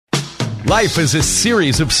Life is a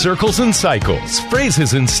series of circles and cycles,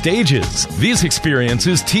 phrases and stages. These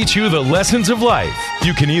experiences teach you the lessons of life.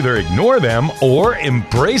 You can either ignore them or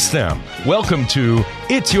embrace them. Welcome to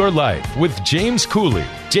It's Your Life with James Cooley.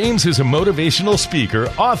 James is a motivational speaker,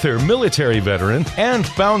 author, military veteran, and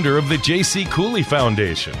founder of the J.C. Cooley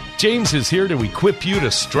Foundation. James is here to equip you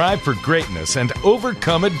to strive for greatness and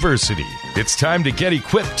overcome adversity. It's time to get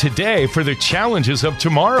equipped today for the challenges of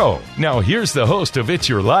tomorrow. Now, here's the host of It's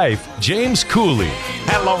Your Life, James Cooley.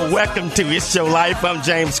 Hello, welcome to It's Your Life. I'm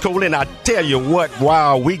James Cooley, and I tell you what,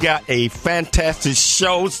 wow, we got a fantastic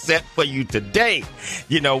show set for you today.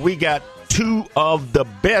 You know, we got two of the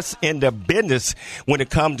best in the business when it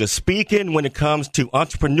comes to speaking, when it comes to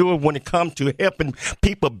entrepreneur, when it comes to helping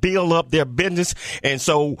people build up their business. And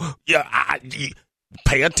so,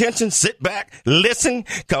 pay attention, sit back, listen,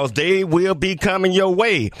 because they will be coming your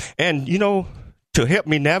way. And, you know, to help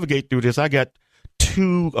me navigate through this, I got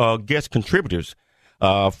two guest contributors.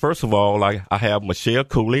 First of all, I have Michelle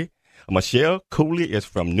Cooley. Michelle Cooley is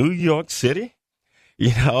from New York City.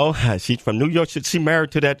 You know, she's from New York City. She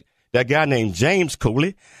married to that guy named James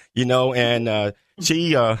Cooley, you know, and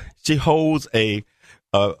she holds a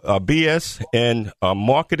BS in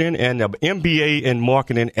marketing and an MBA in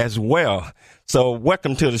marketing as well. So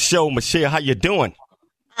welcome to the show, Michelle. How you doing?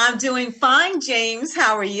 I'm doing fine, James.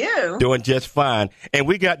 How are you? Doing just fine. And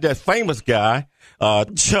we got that famous guy,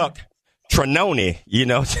 Chuck Trinoni. You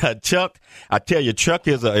know, Chuck, I tell you, Chuck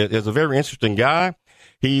is a very interesting guy.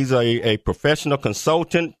 He's a professional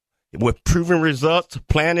consultant with proven results,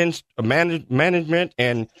 planning, management,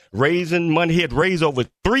 and raising money. He had raised over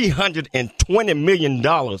 $320 million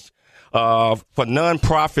for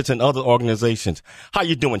nonprofits and other organizations. How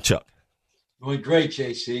you doing, Chuck? Doing great,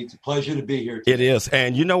 JC. It's a pleasure to be here today. It is.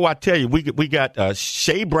 And you know what I tell you, we got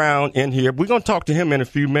Shay Brown in here. We're going to talk to him in a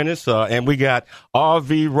few minutes. And we got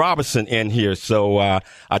R.V. Robinson in here. So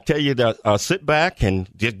I tell you that sit back and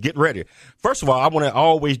just get ready. First of all, I want to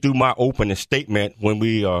always do my opening statement when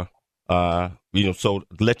we so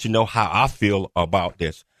let you know how I feel about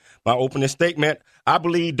this. My opening statement, I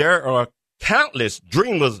believe there are countless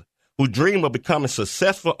dreamers who dream of becoming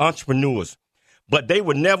successful entrepreneurs, but they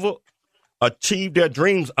would never achieve their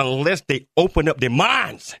dreams unless they open up their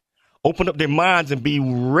minds and be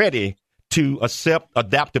ready to accept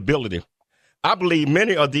adaptability. I believe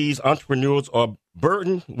many of these entrepreneurs are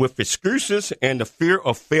burdened with excuses and the fear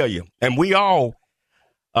of failure, and we all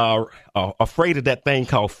are afraid of that thing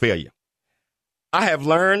called failure. I have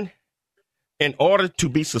learned in order to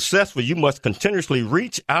be successful, you must continuously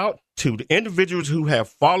reach out to the individuals who have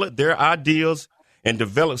followed their ideals and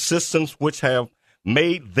developed systems which have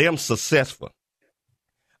made them successful.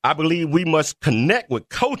 I believe we must connect with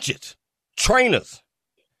coaches, trainers,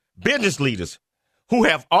 business leaders who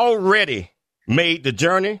have already made the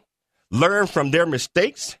journey, learn from their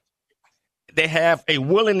mistakes. They have a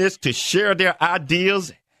willingness to share their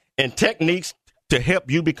ideas and techniques to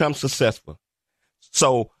help you become successful.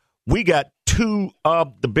 So we got two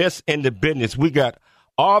of the best in the business. We got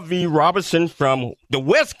R.V. Robinson from the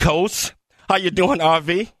West Coast. How you doing,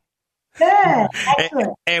 R.V.? Good.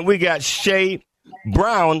 And we got Shay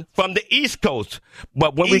Brown from the East Coast.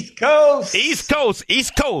 But when East Coast.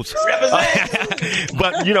 Represent.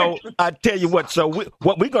 But, you know, I tell you what, so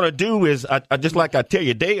what we're going to do is, just like I tell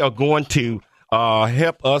you, they are going to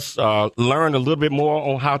help us learn a little bit more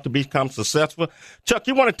on how to become successful. Chuck,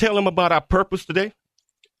 you want to tell them about our purpose today?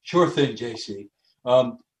 Sure thing, JC.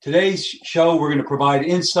 Today's show, we're going to provide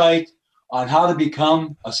insight on how to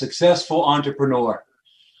become a successful entrepreneur,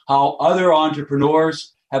 how other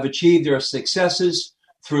entrepreneurs have achieved their successes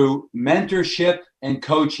through mentorship and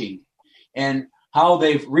coaching, and how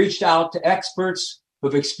they've reached out to experts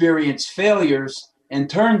who've experienced failures and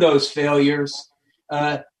turned those failures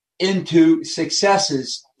into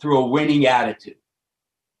successes through a winning attitude.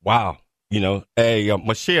 Wow. You know, hey,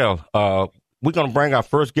 Michelle, we're going to bring our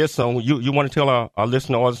first guest on. You want to tell our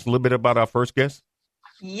listener audience a little bit about our first guest?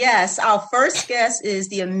 Yes, our first guest is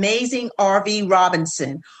the amazing R.V.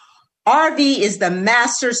 Robinson. R.V. is the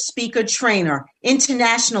master speaker trainer,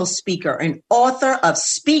 international speaker, and author of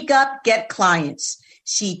Speak Up, Get Clients.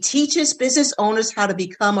 She teaches business owners how to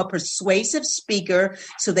become a persuasive speaker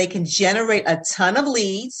so they can generate a ton of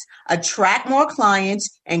leads, attract more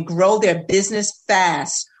clients, and grow their business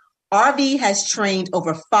fast. R.V. has trained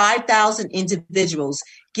over 5,000 individuals,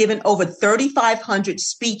 given over 3,500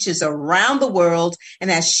 speeches around the world, and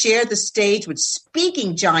has shared the stage with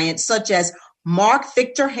speaking giants such as Mark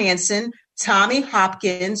Victor Hansen, Tommy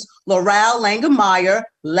Hopkins, Laurel Langemeyer,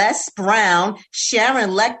 Les Brown,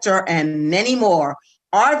 Sharon Lecter, and many more.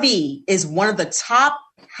 R.V. is one of the top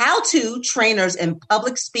how-to trainers in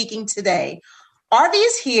public speaking today. RV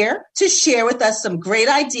is here to share with us some great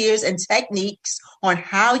ideas and techniques on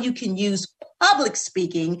how you can use public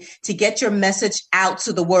speaking to get your message out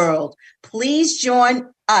to the world. Please join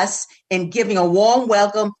us in giving a warm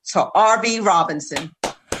welcome to RV Robinson.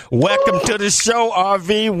 Welcome to the show,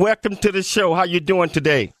 RV. Welcome to the show. How you doing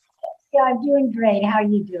today? Yeah, I'm doing great. How are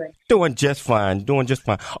you doing? Doing just fine.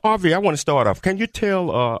 RV, I want to start off. Can you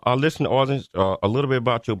tell our listening audience a little bit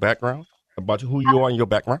about your background, about who you are and your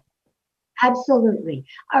background? Absolutely.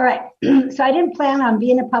 All right. So I didn't plan on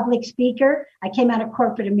being a public speaker. I came out of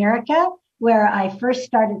corporate America where I first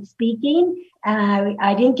started speaking.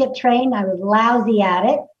 I didn't get trained. I was lousy at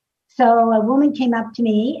it. So a woman came up to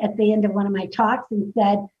me at the end of one of my talks and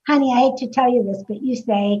said, honey, I hate to tell you this, but you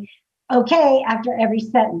say, okay, after every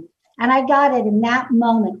sentence. And I got it in that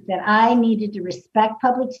moment that I needed to respect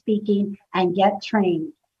public speaking and get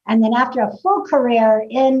trained. And then after a full career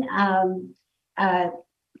in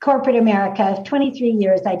corporate America, 23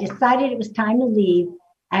 years, I decided it was time to leave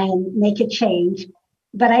and make a change.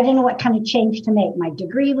 But I didn't know what kind of change to make. My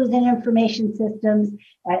degree was in information systems.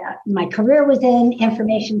 My career was in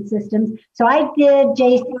information systems. So I did,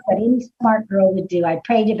 JC, what any smart girl would do. I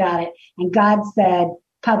prayed about it. And God said,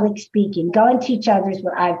 public speaking, go and teach others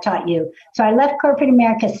what I've taught you. So I left corporate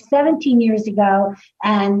America 17 years ago.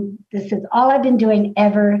 And this is all I've been doing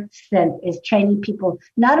ever since, is training people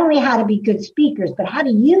not only how to be good speakers, but how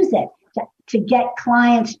to use it to get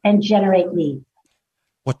clients and generate leads.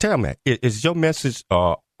 Well, tell me, is your message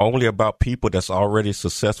only about people that's already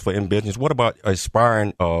successful in business? What about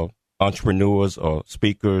aspiring entrepreneurs or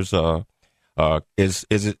speakers? Does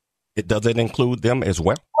it include them as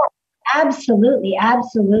well? Absolutely,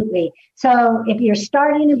 absolutely. So if you're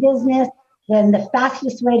starting a business, then the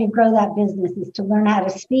fastest way to grow that business is to learn how to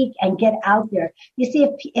speak and get out there. You see,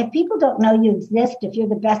 if people don't know you exist, if you're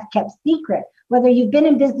the best kept secret, whether you've been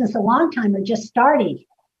in business a long time or just starting,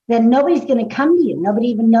 then nobody's going to come to you. Nobody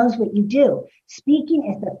even knows what you do.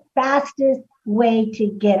 Speaking is the fastest way to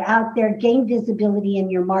get out there, gain visibility in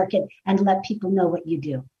your market, and let people know what you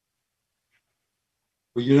do.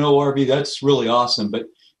 Well, RV, that's really awesome. But,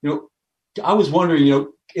 I was wondering,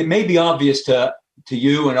 it may be obvious to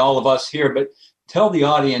you and all of us here, but tell the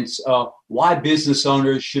audience why business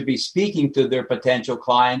owners should be speaking to their potential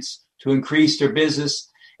clients to increase their business,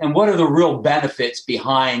 and what are the real benefits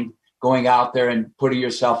behind going out there and putting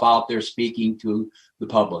yourself out there speaking to the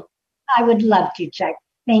public. I would love to, Chuck.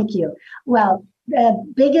 Thank you. Well, the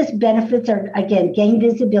biggest benefits are, again, gain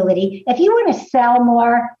visibility. If you want to sell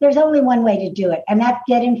more, there's only one way to do it, and that's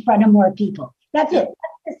get in front of more people. That's it.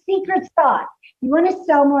 That's the secret sauce. You want to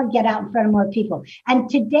sell more, get out in front of more people. And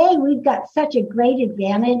today we've got such a great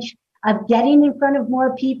advantage of getting in front of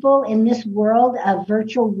more people in this world, a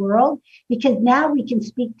virtual world, because now we can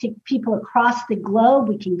speak to people across the globe.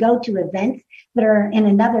 We can go to events that are in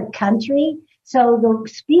another country. So the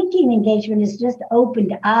speaking engagement is just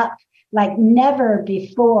opened up like never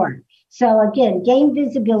before. So again, gain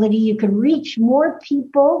visibility. You can reach more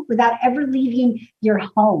people without ever leaving your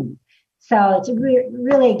home. So it's a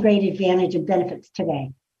really a great advantage and benefits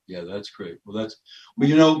today. Yeah, that's great.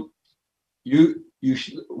 We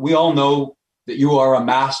all know that you are a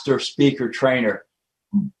master speaker trainer.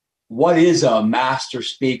 What is a master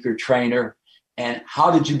speaker trainer, and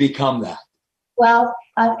how did you become that? Well,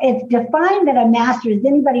 it's defined that a master is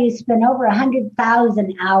anybody who's spent over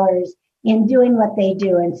 100,000 hours in doing what they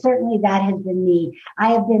do, and certainly that has been me.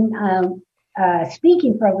 I have been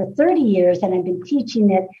speaking for over 30 years, and I've been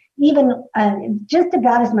teaching it even just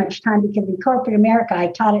about as much time, because in corporate America, I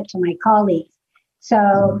taught it to my colleagues.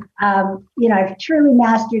 So, I've truly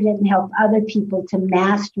mastered it and helped other people to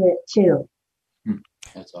master it too.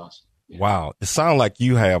 That's awesome. Yeah. Wow. It sounds like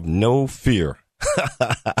you have no fear.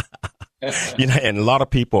 And a lot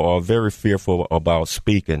of people are very fearful about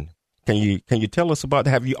speaking. Can you tell us about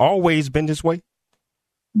that? Have you always been this way?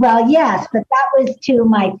 Well, yes, but that was to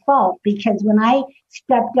my fault, because when I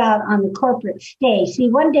stepped out on the corporate stage, see,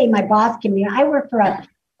 one day my boss came in. I work for a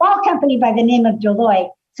small company by the name of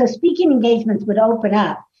Deloitte. So speaking engagements would open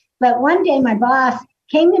up. But one day my boss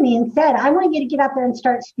came to me and said, I want you to get out there and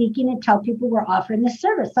start speaking and tell people we're offering this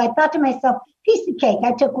service. So I thought to myself, piece of cake.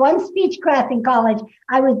 I took one speech class in college.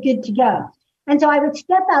 I was good to go. And so I would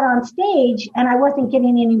step out on stage and I wasn't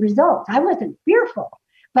getting any results. I wasn't fearful,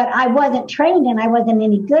 but I wasn't trained and I wasn't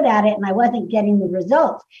any good at it and I wasn't getting the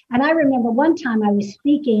results. And I remember one time I was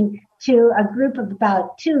speaking to a group of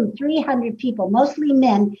about 200-300 people, mostly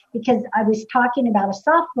men, because I was talking about a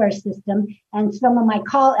software system, and some of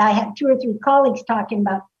I had 2 or 3 colleagues talking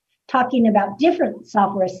about different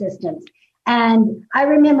software systems. And I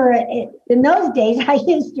remember in those days, I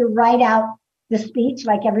used to write out the speech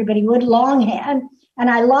like everybody would, longhand, and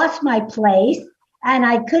I lost my place and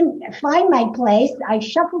I couldn't find my place. I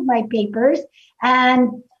shuffled my papers and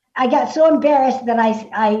I got so embarrassed that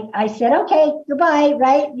I said, okay, goodbye,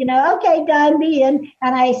 right? Okay, done, the end.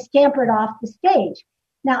 And I scampered off the stage.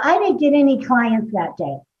 Now, I didn't get any clients that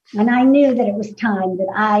day. And I knew that it was time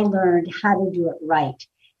that I learned how to do it right.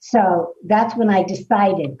 So that's when I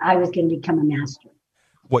decided I was going to become a master.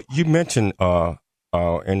 What you mentioned in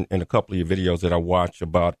a couple of your videos that I watched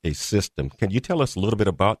about a system. Can you tell us a little bit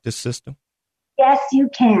about this system? Yes, you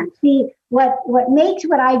can. See, what makes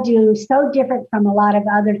what I do so different from a lot of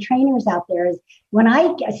other trainers out there is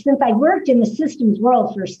since I worked in the systems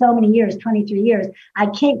world for so many years, 23 years,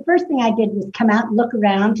 first thing I did was come out and look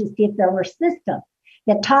around to see if there were systems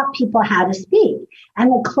that taught people how to speak. And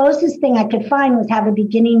the closest thing I could find was have a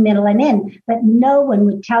beginning, middle, and end, but no one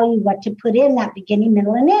would tell you what to put in that beginning,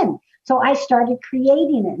 middle, and end. So I started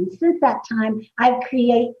creating it. And since that time, I've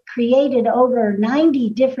created over 90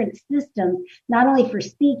 different systems, not only for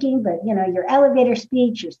speaking, but, your elevator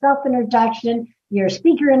speech, your self-introduction, your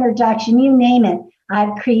speaker introduction, you name it.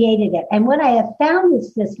 I've created it. And what I have found with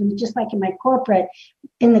systems, just like in the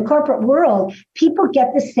corporate world, people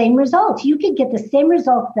get the same results. You could get the same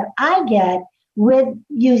results that I get with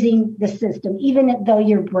using the system, even though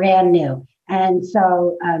you're brand new. And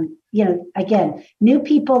so, again, new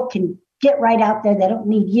people can get right out there. They don't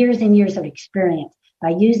need years and years of experience.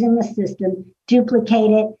 By using the system,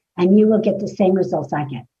 duplicate it, and you will get the same results I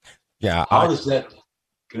get. Yeah. How does that?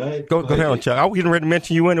 Go ahead, Chuck. I was getting ready to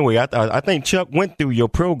mention you anyway. I think Chuck went through your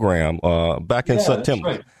program back in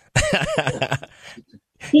September. That's right.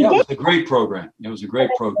 It was a great program. It was a great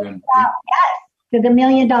program. Yes, to the $1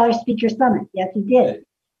 Million Speaker Summit. Yes, he did.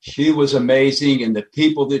 She was amazing, and the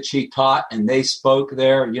people that she taught and they spoke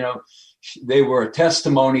there, they were a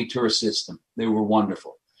testimony to her system. They were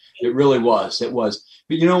wonderful. It really was. It was.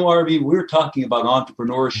 But RV, we're talking about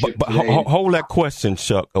entrepreneurship today. Hold that question,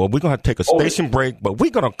 Chuck. We're going to have to take a station break, but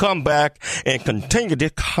we're going to come back and continue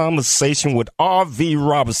this conversation with R.V.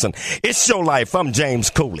 Robinson. It's Your Life. I'm James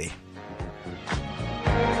Cooley.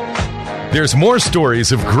 There's more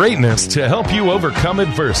stories of greatness to help you overcome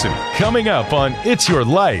adversity. Coming up on It's Your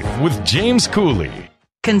Life with James Cooley.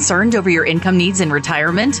 Concerned over your income needs in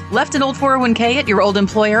retirement? Left an old 401k at your old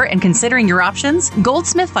employer and considering your options?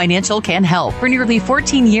 Goldsmith Financial can help. For nearly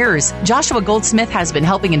 14 years, Joshua Goldsmith has been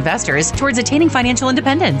helping investors towards attaining financial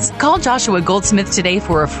independence. Call Joshua Goldsmith today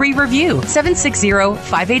for a free review.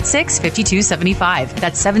 760-586-5275.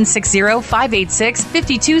 That's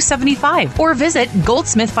 760-586-5275. Or visit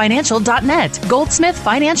goldsmithfinancial.net.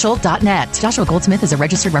 Goldsmithfinancial.net. Joshua Goldsmith is a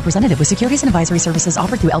registered representative with securities and advisory services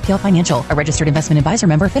offered through LPL Financial, a registered investment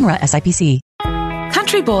advisor, member FINRA SIPC.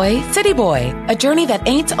 Country Boy, City Boy, A Journey That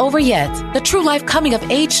Ain't Over Yet. The True Life Coming of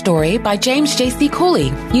Age Story by James J.C.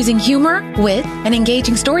 Cooley. Using humor, wit, and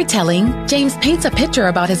engaging storytelling, James paints a picture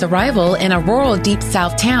about his arrival in a rural Deep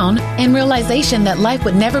South town and realization that life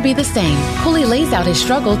would never be the same. Cooley lays out his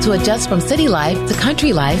struggle to adjust from city life to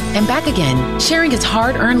country life and back again, sharing his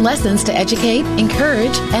hard-earned lessons to educate,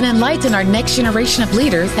 encourage, and enlighten our next generation of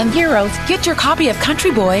leaders and heroes. Get your copy of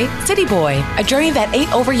Country Boy, City Boy, A Journey That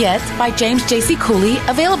Ain't Over Yet by James J.C. Cooley,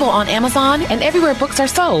 available on Amazon and everywhere books are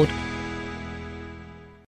sold.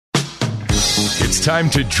 It's time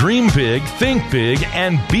to dream big, think big,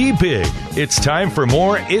 and be big. It's time for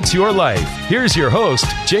more It's Your Life. Here's your host,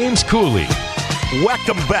 James Cooley.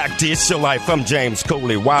 Welcome back to It's Your Life. I'm James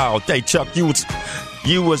Cooley. Wow. Hey, Chuck, you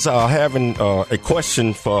was having a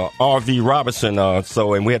question for R.V. Robinson,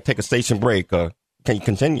 and we had to take a station break. Can you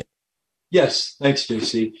continue? Yes. Thanks,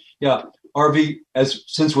 JC. Yeah. RV,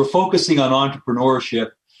 since we're focusing on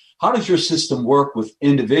entrepreneurship, how does your system work with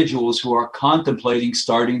individuals who are contemplating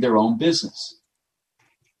starting their own business?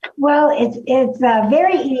 Well, it's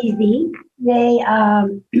very easy. They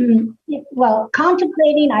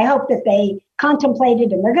contemplating. I hope that they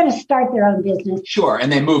contemplated and they're going to start their own business. Sure,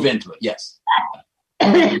 and they move into it. Yes.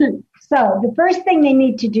 So the first thing they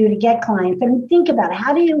need to do to get clients, and think about it,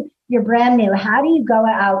 you're brand new. How do you go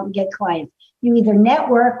out and get clients? You either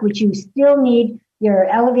network, which you still need your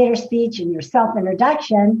elevator speech and your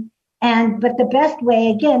self-introduction. But the best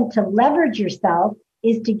way, again, to leverage yourself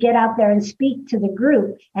is to get out there and speak to the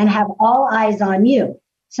group and have all eyes on you.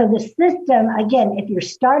 So the system, again, if you're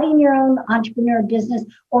starting your own entrepreneur business,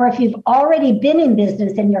 or if you've already been in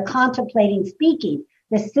business and you're contemplating speaking,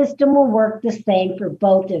 the system will work the same for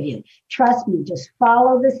both of you. Trust me, just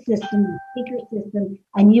follow the system, the speaker system,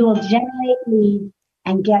 and you will generate leads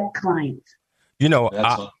and get clients.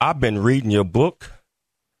 I've been reading your book.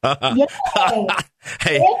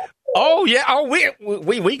 Hey, Oh yeah. Oh,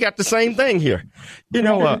 we got the same thing here. You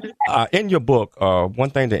know, in your book, one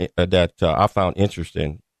thing that I found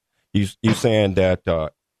interesting, you saying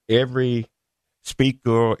that every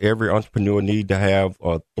speaker, every entrepreneur need to have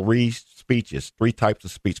three types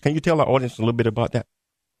of speech. Can you tell our audience a little bit about that?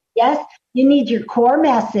 Yes, you need your core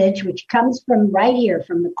message, which comes from right here,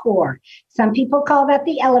 from the core. Some people call that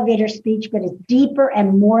the elevator speech, but it's deeper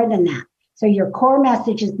and more than that. So your core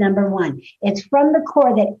message is number one. It's from the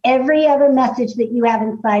core that every other message that you have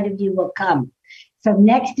inside of you will come. So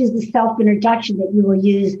next is the self-introduction that you will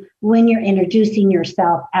use when you're introducing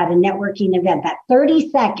yourself at a networking event, that 30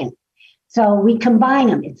 seconds. So we combine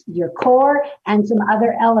them. It's your core and some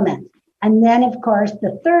other elements. And then, of course,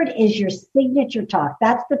 the third is your signature talk.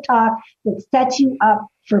 That's the talk that sets you up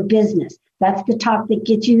for business. That's the talk that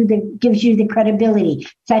gives you the credibility,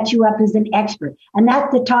 sets you up as an expert. And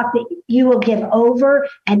that's the talk that you will give over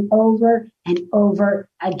and over and over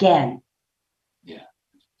again. Yeah.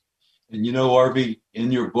 And you know, RV,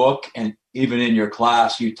 in your book and even in your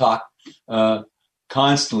class, you talk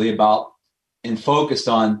constantly about and focused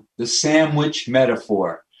on the sandwich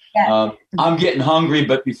metaphor. Yeah. I'm getting hungry,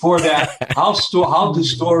 but before that, how do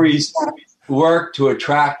stories work to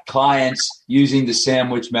attract clients using the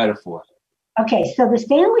sandwich metaphor? Okay, so the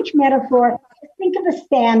sandwich metaphor, think of a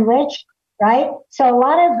sandwich, right? So a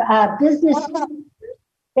lot of business,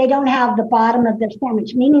 they don't have the bottom of their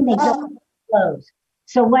sandwich, meaning they don't close.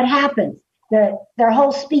 So what happens? Their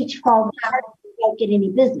whole speech falls apart if they don't get any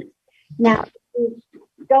business. Now, if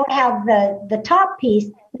you don't have the top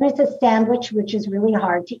piece, then it's a sandwich, which is really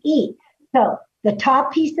hard to eat. So the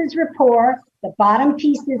top piece is rapport, the bottom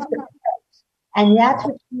piece is the and that's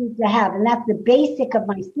what you need to have. And that's the basic of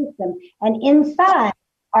my system. And inside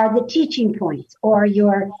are the teaching points or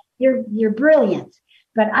your brilliance.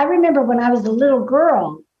 But I remember when I was a little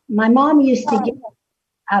girl, my mom used to give us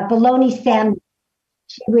a bologna sandwich.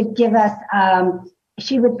 She would give us,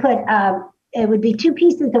 she would put, it would be 2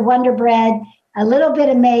 pieces of Wonder Bread, a little bit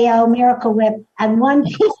of mayo, Miracle Whip, and 1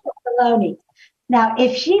 piece of bologna. Now,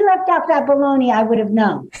 if she left out that bologna, I would have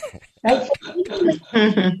known. Right?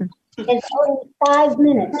 So it's only 5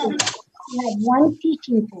 minutes. If you have one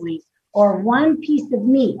teaching point or one piece of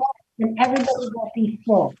meat, then everybody will be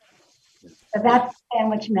full. So that's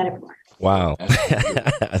sandwich metaphor. Wow. I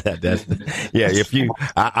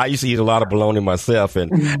used to eat a lot of bologna myself, and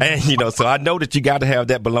you know, so I know that you got to have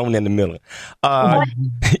that bologna in the middle.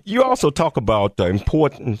 You also talk about the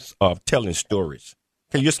importance of telling stories.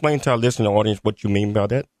 Can you explain to our listening audience what you mean by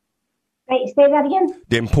that? Wait, say that again?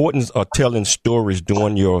 The importance of telling stories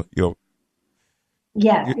during your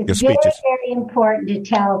it's speeches. Very, very important to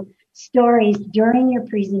tell stories during your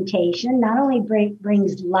presentation. Not only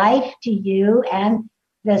brings life to you and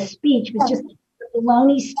the speech, but just the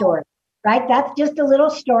bologna story, right? That's just a little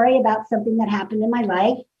story about something that happened in my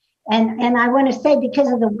life. And I want to say, because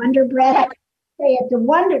of the Wonder Bread, I say it's a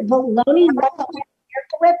wonder, bologna,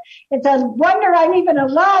 Whip. It's a wonder I'm even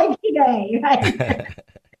alive today, right?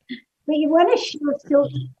 But you want to share a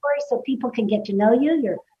story so people can get to know you,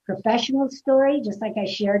 your professional story, just like I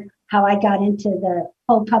shared how I got into the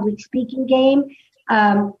whole public speaking game.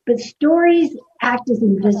 But stories act as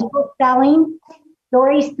invisible selling,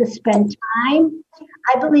 stories to spend time.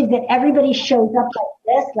 I believe that everybody shows up like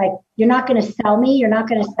this, like, you're not going to sell me, you're not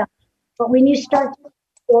going to sell me. But when you start the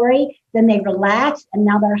story, then they relax, and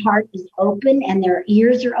now their heart is open and their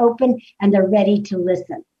ears are open and they're ready to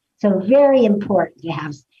listen. So very important to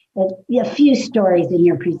have a few stories in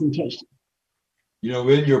your presentation. You know,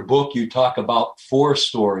 in your book, you talk about 4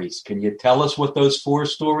 stories. Can you tell us what those 4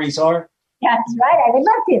 stories are? That's right. I would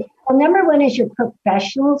love to. Well, number 1 is your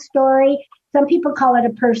professional story. Some people call it a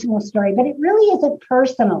personal story, but it really isn't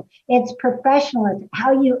personal. It's professional. It's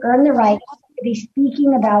how you earn the right to be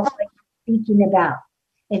speaking about what you're speaking about.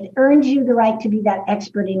 It earns you the right to be that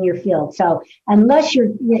expert in your field. So unless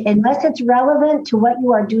it's relevant to what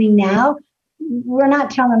you are doing now, we're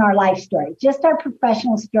not telling our life story, just our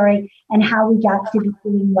professional story and how we got to be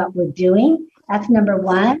doing what we're doing. That's number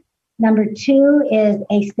 1. Number 2 is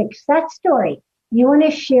a success story. You want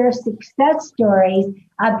to share success stories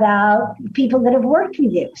about people that have worked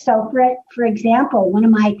with you. So for example,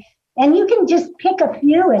 and you can just pick a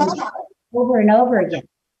few and over and over again.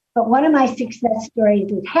 But one of my success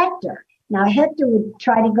stories is Hector. Now, Hector would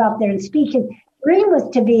try to go out there and speak. His dream was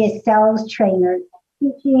to be a sales trainer,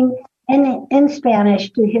 speaking in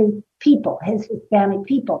Spanish to his people, his Hispanic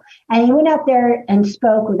people. And he went out there and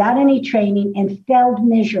spoke without any training and failed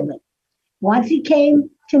miserably. Once he came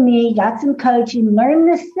to me, got some coaching,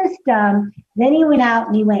 learned the system, then he went out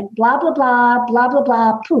and he went blah, blah, blah, blah, blah,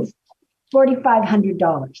 blah, poof,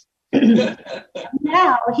 $4,500.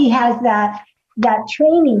 Now he has that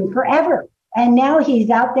training forever. And now he's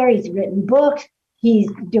out there. He's written books.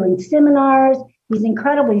 He's doing seminars. He's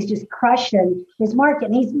incredible. He's just crushing his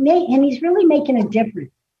market, and he's really making a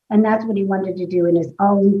difference. And that's what he wanted to do with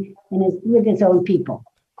his own people.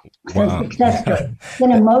 So Wow. success stories,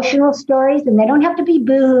 then emotional stories, and they don't have to be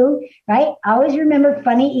boo-hoo, right? Always remember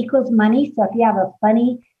funny equals money. So if you have a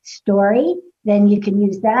funny story, then you can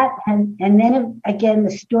use that. And then again,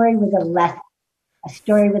 the story with a lesson,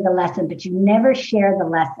 but you never share the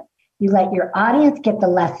lesson. You let your audience get the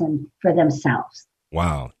lesson for themselves.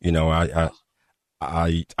 Wow. You know,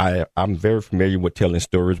 I'm very familiar with telling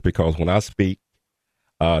stories because when I speak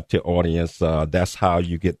to audience, that's how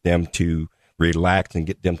you get them to relax and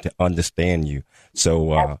get them to understand you.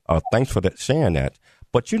 So thanks for sharing that.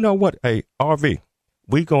 But you know what? Hey, RV,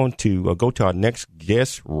 we're going to go to our next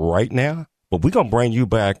guest right now, but we're going to bring you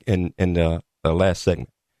back in the last segment.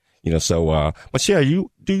 You know, so Michelle,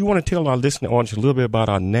 do you want to tell our listening audience a little bit about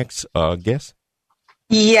our next guest?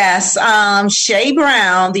 Yes, Shay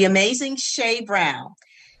Brown, the amazing Shay Brown.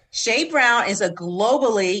 Shay Brown is a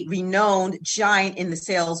globally renowned giant in the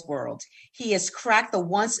sales world. He has cracked the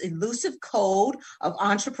once elusive code of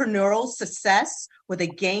entrepreneurial success with a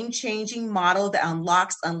game-changing model that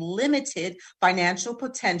unlocks unlimited financial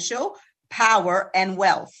potential, power, and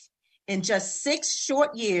wealth. In just 6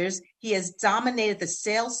 short years, he has dominated the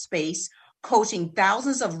sales space, coaching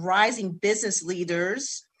thousands of rising business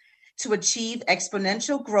leaders to achieve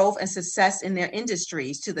exponential growth and success in their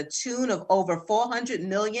industries to the tune of over 400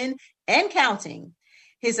 million and counting.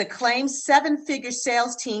 His acclaimed 7-figure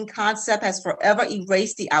sales team concept has forever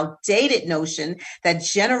erased the outdated notion that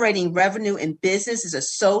generating revenue in business is a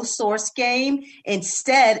sole source game,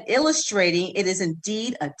 instead illustrating it is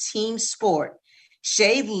indeed a team sport.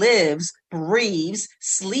 Shay lives, breathes,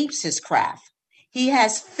 sleeps his craft. He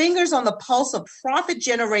has fingers on the pulse of profit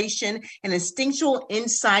generation and instinctual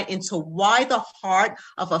insight into why the heart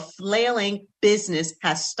of a flailing business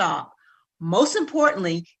has stopped. Most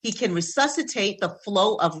importantly, he can resuscitate the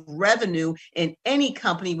flow of revenue in any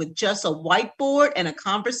company with just a whiteboard and a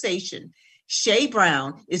conversation. Shay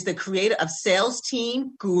Brown is the creator of Sales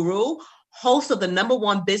Team Guru, host of the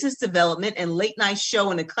 #1 business development and late night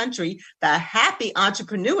show in the country, The Happy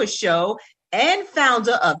Entrepreneur Show, and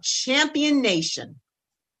founder of Champion Nation.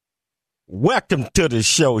 Welcome to the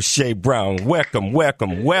show, Shay Brown. Welcome. Well,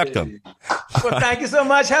 thank you so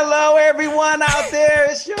much. Hello, everyone out there.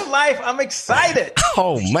 It's your life. I'm excited.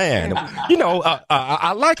 Oh man, you know,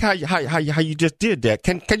 I like how you just did that.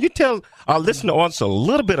 Can you tell our listener audience a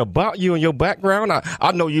little bit about you and your background?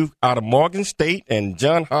 I know you out of Morgan State and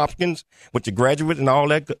Johns Hopkins with your graduate and all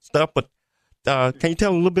that good stuff, but can you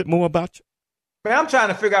tell a little bit more about you? Man, I'm trying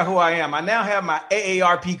to figure out who I am. I now have my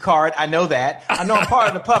AARP card. I know that. I know I'm part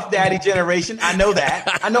of the Puff Daddy generation. I know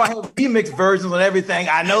that. I know I have remix versions and everything.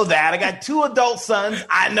 I know that. I got 2 adult sons.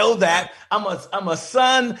 I know that. I'm a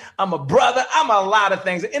son. I'm a brother. I'm a lot of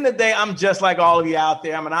things. At the end of the day, I'm just like all of you out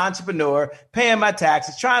there. I'm an entrepreneur, paying my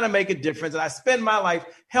taxes, trying to make a difference. And I spend my life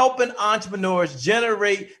helping entrepreneurs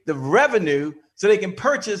generate the revenue so they can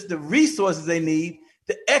purchase the resources they need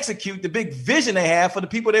to execute the big vision they have for the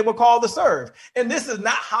people they were called to serve. And this is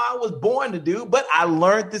not how I was born to do, but I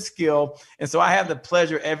learned the skill. And so I have the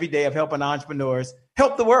pleasure every day of helping entrepreneurs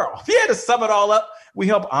help the world. If you had to sum it all up, we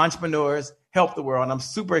help entrepreneurs help the world. And I'm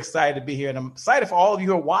super excited to be here. And I'm excited for all of you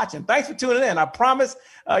who are watching. Thanks for tuning in. I promise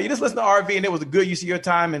you just listen to RV and it was a good use of your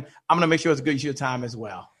time. And I'm going to make sure it's a good use of your time as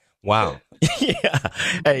well. Wow. Yeah.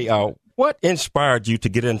 Hey, what inspired you to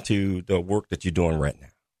get into the work that you're doing right now?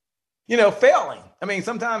 You know, failing. I mean,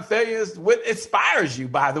 sometimes failure is what inspires you,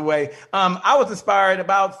 by the way. I was inspired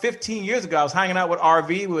about 15 years ago. I was hanging out with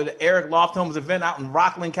RV with Eric Lofholm's event out in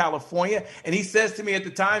Rockland, California. And he says to me at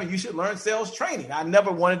the time, you should learn sales training. I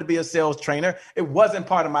never wanted to be a sales trainer. It wasn't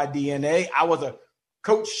part of my DNA. I was a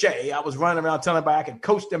Coach Shay. I was running around telling everybody I could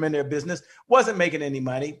coach them in their business. Wasn't making any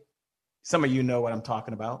money. Some of you know what I'm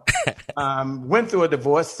talking about. Went through a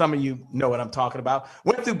divorce. Some of you know what I'm talking about.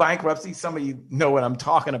 Went through bankruptcy. Some of you know what I'm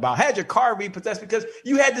talking about. Had your car repossessed because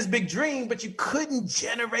you had this big dream, but you couldn't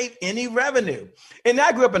generate any revenue. And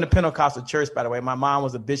I grew up in the Pentecostal church, by the way. My mom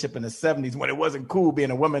was a bishop in the 70s when it wasn't cool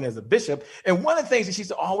being a woman as a bishop. And one of the things that she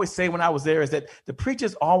used to always say when I was there is that the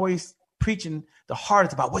preacher's always preaching the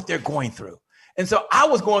hardest about what they're going through. And so I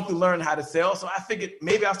was going through learning how to sell. So I figured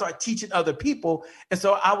maybe I'll start teaching other people. And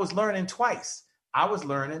so I was learning twice. I was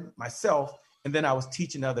learning myself, and then I was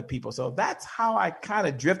teaching other people. So that's how I kind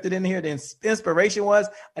of drifted in here. The inspiration was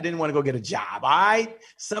I didn't want to go get a job. All right.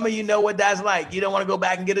 Some of you know what that's like. You don't want to go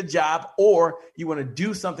back and get a job, or you want to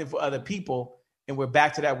do something for other people. And we're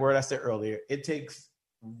back to that word I said earlier. It takes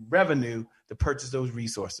revenue to purchase those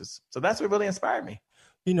resources. So that's what really inspired me.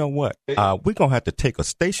 You know what? We're going to have to take a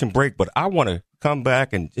station break, but I want to come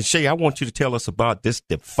back. And Shay, I want you to tell us about this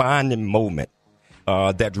defining moment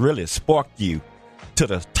that really sparked you to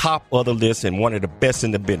the top of the list and one of the best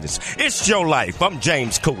in the business. It's Your Life. I'm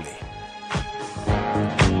James Cooley.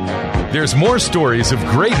 There's more stories of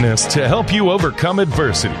greatness to help you overcome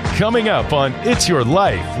adversity coming up on It's Your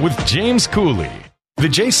Life with James Cooley. The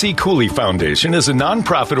J.C. Cooley Foundation is a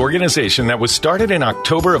nonprofit organization that was started in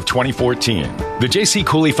October of 2014. The J.C.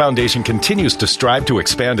 Cooley Foundation continues to strive to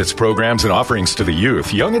expand its programs and offerings to the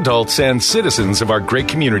youth, young adults, and citizens of our great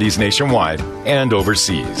communities nationwide and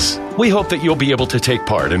overseas. We hope that you'll be able to take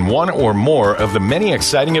part in one or more of the many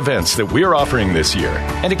exciting events that we're offering this year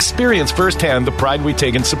and experience firsthand the pride we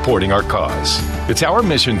take in supporting our cause. It's our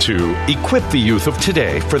mission to equip the youth of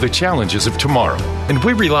today for the challenges of tomorrow, and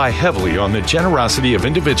we rely heavily on the generosity of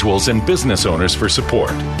individuals and business owners for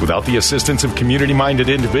support. Without the assistance of community-minded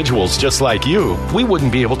individuals just like you, we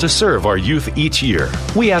wouldn't be able to serve our youth each year.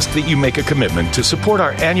 We ask that you make a commitment to support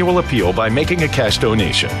our annual appeal by making a cash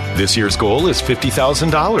donation. This year's goal is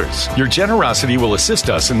 $50,000. Your generosity will assist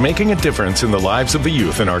us in making a difference in the lives of the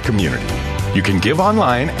youth in our community. You can give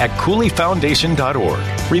online at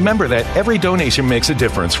CooleyFoundation.org. Remember that every donation makes a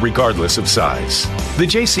difference regardless of size. The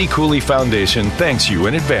J.C. Cooley Foundation thanks you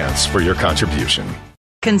in advance for your contribution.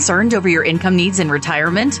 Concerned over your income needs in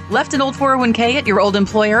retirement? Left an old 401k at your old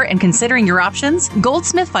employer and considering your options?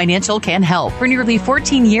 Goldsmith Financial can help. For nearly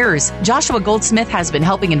 14 years, Joshua Goldsmith has been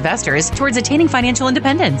helping investors towards attaining financial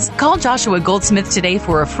independence. Call Joshua Goldsmith today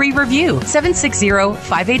for a free review.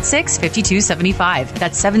 760-586-5275.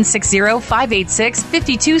 That's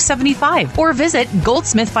 760-586-5275. Or visit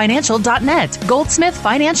goldsmithfinancial.net.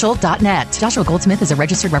 Goldsmithfinancial.net. Joshua Goldsmith is a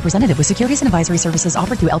registered representative with securities and advisory services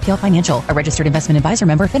offered through LPL Financial, a registered investment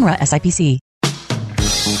advisor, member FINRA SIPC.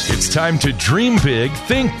 It's time to dream big,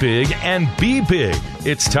 think big, and be big.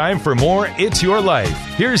 It's time for more It's Your Life.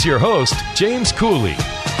 Here's your host, James Cooley.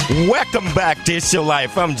 Welcome back to It's Your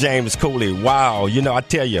Life. I'm James Cooley. Wow. You know, I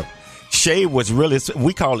tell you, Shay was really,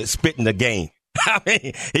 we call it spitting the game. I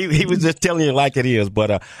mean, he was just telling you like it is.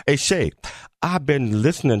 But, hey, Shay, I've been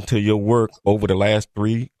listening to your work over the last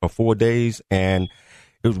 3 or 4 days, and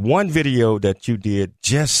it was one video that you did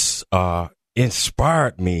just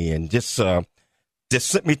inspired me and just sent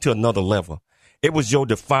me to another level. It was your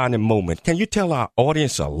defining moment. Can you tell our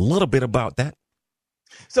audience a little bit about that?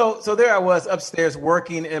 So there I was upstairs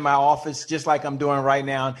working in my office, just like I'm doing right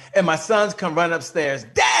now. And my sons come running upstairs.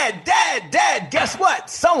 Dad, guess what?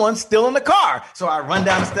 Someone's still in the car. So I run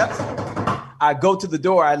down the steps. I go to the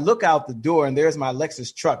door. I look out the door, and there's my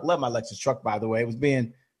Lexus truck. Love my Lexus truck, by the way. It was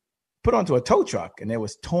being put onto a tow truck, and they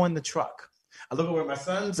was towing the truck. I look over at my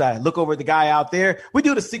sons. I look over at the guy out there. We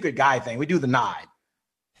do the secret guy thing. We do the nod.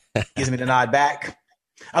 Gives me the nod back.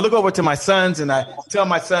 I look over to my sons, and I tell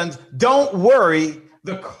my sons, don't worry.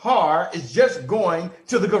 The car is just going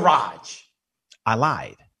to the garage. I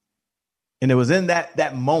lied. And it was in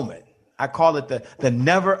that moment. I call it the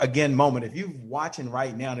never again moment. If you're watching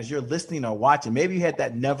right now, and as you're listening or watching, maybe you had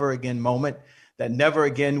that never again moment. That never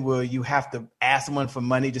again will you have to ask someone for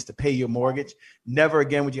money just to pay your mortgage. Never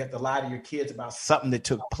again would you have to lie to your kids about something that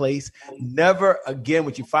took place. Never again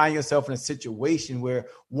would you find yourself in a situation where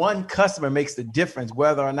one customer makes the difference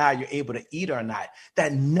whether or not you're able to eat or not.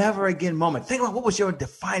 That never again moment. Think about what was your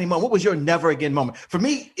defining moment. What was your never again moment? For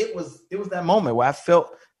me, it was that moment where I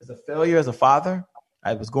felt as a failure as a father.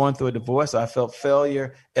 I was going through a divorce, so I felt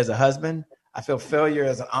failure as a husband. I felt failure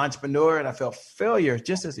as an entrepreneur, and I felt failure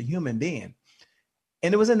just as a human being.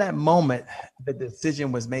 And it was in that moment that the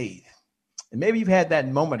decision was made. And maybe you've had that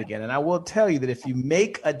moment again. And I will tell you that if you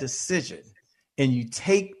make a decision and you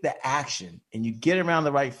take the action and you get around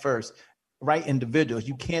the right individuals,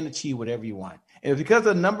 you can achieve whatever you want. And it's because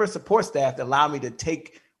of the number of support staff that allowed me to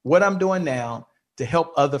take what I'm doing now to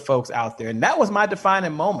help other folks out there. And that was my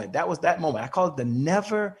defining moment. That was that moment. I call it the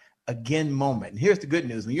never again moment. And here's the good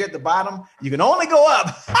news. When you're at the bottom, you can only go up.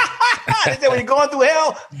 They say when you're going through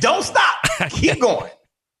hell, don't stop. Keep going.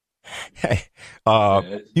 Hey,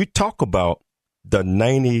 you talk about the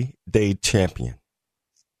 90-day champion.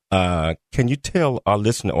 Can you tell our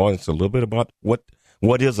listening audience a little bit about what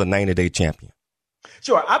is a 90-day champion?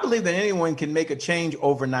 Sure. I believe that anyone can make a change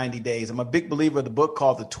over 90 days. I'm a big believer of the book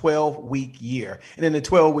called The 12-Week Year. And in the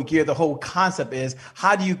 12-week year, the whole concept is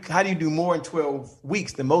how do you do more in 12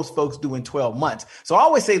 weeks than most folks do in 12 months? So I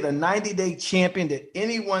always say the 90-day champion, that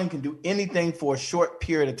anyone can do anything for a short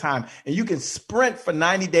period of time. And you can sprint for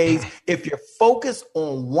 90 days if you're focused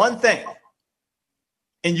on one thing.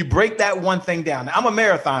 and you break that one thing down. Now, I'm a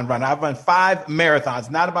marathon runner. I've run 5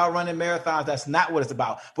 marathons. Not about running marathons. That's not what it's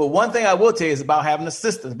about. But one thing I will tell you is about having a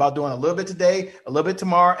system. It's about doing a little bit today, a little bit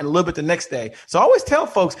tomorrow, and a little bit the next day. So I always tell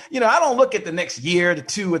folks, I don't look at the next year, the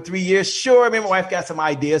 2 or 3 years. Sure, my wife got some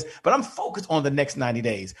ideas, but I'm focused on the next 90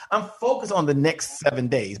 days. I'm focused on the next 7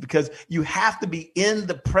 days, because you have to be in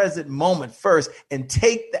the present moment first and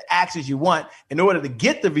take the actions you want in order to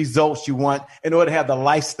get the results you want, in order to have the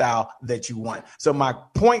lifestyle that you want. So my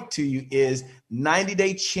point to you is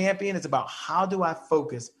 90-Day Champion is about how do I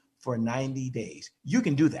focus for 90 days? You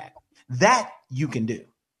can do that. That you can do.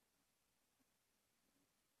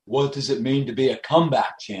 What does it mean to be a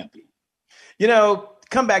comeback champion?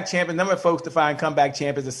 Comeback champion, a number of folks define comeback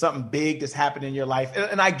champions as something big that's happened in your life.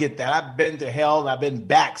 And I get that. I've been to hell and I've been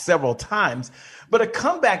back several times. But a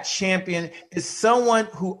comeback champion is someone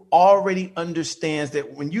who already understands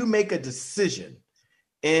that when you make a decision,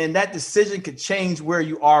 and that decision could change where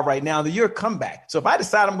you are right now, that you're a comeback. So if I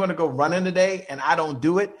decide I'm going to go running today and I don't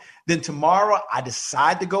do it, then tomorrow I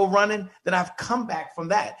decide to go running, then I've come back from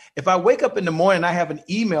that. If I wake up in the morning and I have an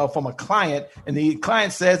email from a client and the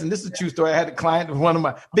client says, and this is a true story, I had a client, one of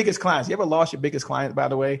my biggest clients. You ever lost your biggest client, by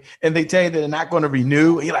the way? And they tell you that they're not going to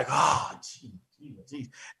renew. And you're like, oh, geez.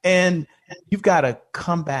 And you've got to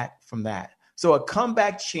come back from that. So a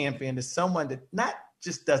comeback champion is someone that not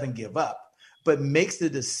just doesn't give up, but makes the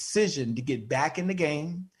decision to get back in the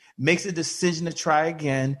game, makes a decision to try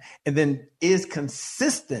again, and then is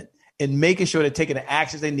consistent in making sure they're taking the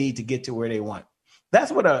actions they need to get to where they want.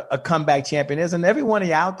 That's what a comeback champion is. And every one of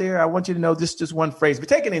you out there, I want you to know this just one phrase. If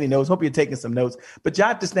you're taking any notes, hope you're taking some notes, but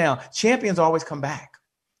jot this down. Champions always come back.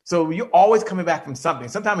 So you're always coming back from something.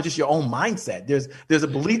 Sometimes it's just your own mindset. There's a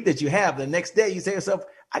belief that you have. The next day you say to yourself,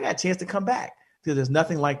 I got a chance to come back, because there's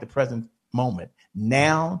nothing like the present moment.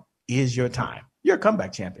 Now is your time. You're a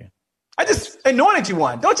comeback champion. I just anointed you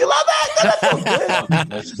one. Don't you love that? That's so good.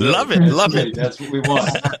 That's good. Love it. That's Love good. it. That's what we want.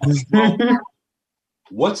 Well,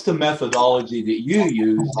 what's the methodology that you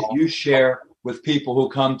use, that you share with people who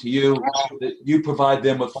come to you, that you provide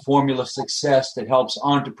them with a formula of success that helps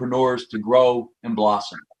entrepreneurs to grow and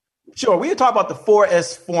blossom? Sure. We talk about the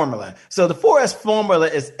 4S formula. So the 4S formula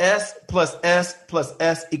is S plus S plus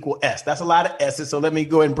S equal S. That's a lot of S's. So let me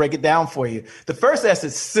go ahead and break it down for you. The first S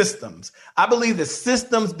is systems. I believe that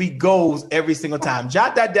systems beat goals every single time.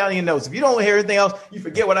 Jot that down in your notes. If you don't hear anything else, you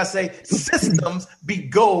forget what I say. Systems beat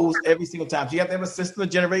goals every single time. So you have to have a system to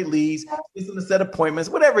generate leads, system to set appointments,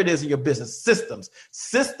 whatever it is in your business.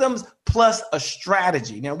 Systems plus a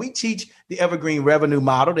strategy. Now we teach the evergreen revenue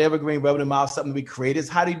model. The evergreen revenue model is something we created. Is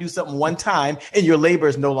how do you do something one time and your labor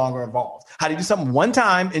is no longer involved? How do you do something one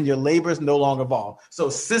time and your labor is no longer involved? So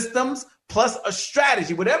systems plus a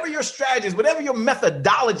strategy, whatever your strategy is, whatever your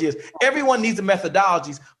methodology is, everyone needs a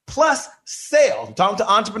methodologies, plus sales. I'm talking to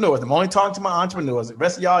entrepreneurs. I'm only talking to my entrepreneurs. The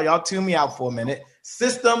rest of y'all tune me out for a minute.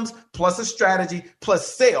 Systems plus a strategy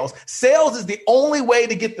plus sales. Sales is the only way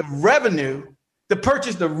to get the revenue to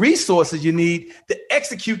purchase the resources you need to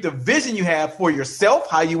execute the vision you have for yourself,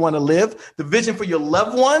 how you want to live, the vision for your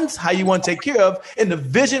loved ones, how you want to take care of, and the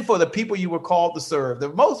vision for the people you were called to serve. The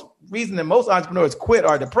most reason that most entrepreneurs quit or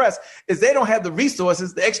are depressed is they don't have the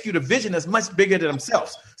resources to execute a vision that's much bigger than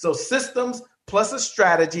themselves. So systems plus a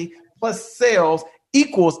strategy plus sales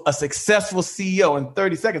equals a successful CEO in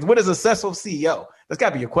 30 seconds. What is a successful CEO? That's got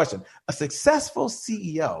to be your question. A successful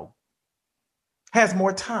CEO has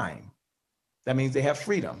more time. That means they have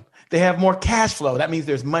freedom. They have more cash flow. That means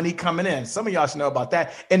there's money coming in. Some of y'all should know about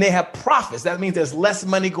that. And they have profits. That means there's less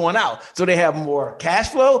money going out. So they have more cash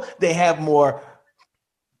flow. They have more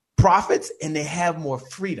profits, and they have more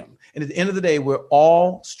freedom. And at the end of the day, we're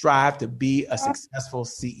all strive to be a successful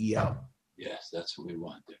CEO. Yes, that's what we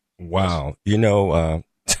want. Wow.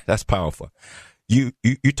 That's powerful. You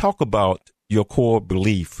talk about your core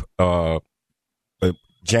belief,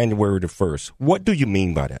 January the 1st. What do you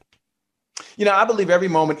mean by that? I believe every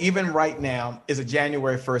moment, even right now, is a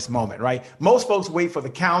January 1st moment, right? Most folks wait for the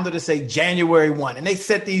calendar to say January 1, and they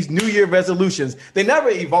set these New Year resolutions. They never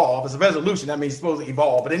evolve. It's a resolution. That means it's supposed to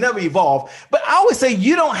evolve, but they never evolve. But I always say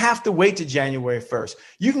you don't have to wait to January 1st.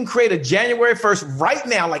 You can create a January 1st right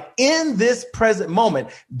now, like in this present moment.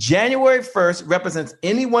 January 1st represents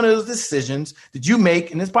any one of those decisions that you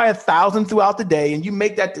make, and there's probably 1,000 throughout the day, and you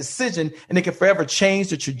make that decision, and it can forever change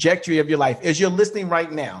the trajectory of your life. As you're listening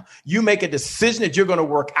right now, you make a decision that you're going to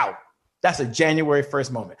work out. That's a January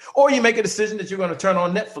 1st moment. Or you make a decision that you're going to turn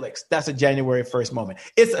on Netflix. That's a January 1st moment.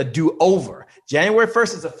 It's a do-over. January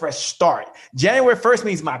 1st is a fresh start. January 1st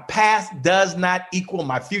means my past does not equal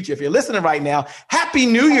my future. If you're listening right now, Happy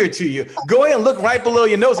New Year to you. Go ahead and look right below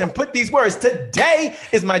your nose and put these words. Today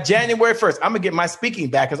is my January 1st. I'm going to get my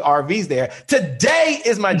speaking back as RV's there. Today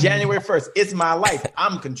is my January 1st. It's my life.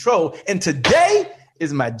 I'm in control. And today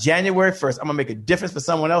is my January 1st. I'm going to make a difference for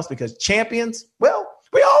someone else because champions, well,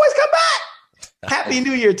 we always come back. Happy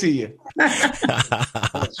New Year to you. Yeah,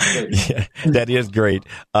 that is great.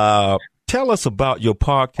 Tell us about your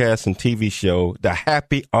podcast and TV show, The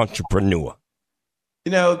Happy Entrepreneur.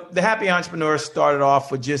 You know, The Happy Entrepreneur started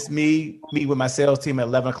off with just me with my sales team at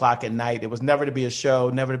 11 o'clock at night. It was never to be a show,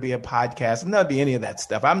 never to be a podcast, never to be any of that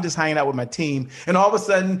stuff. I'm just hanging out with my team. And all of a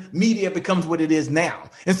sudden, media becomes what it is now.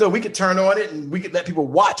 And so we could turn on it and we could let people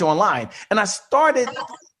watch online. And I started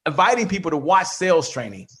inviting people to watch sales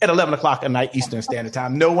training at 11 o'clock at night Eastern Standard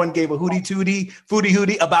Time. No one gave a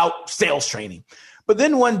hootie about sales training. But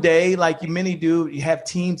then one day, like many do, you have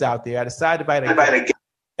teams out there. I decided to invite a guest,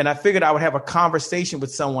 and I figured I would have a conversation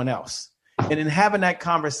with someone else. And in having that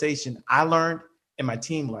conversation, I learned and my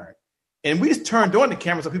team learned. And we just turned on the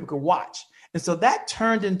camera so people could watch. And so that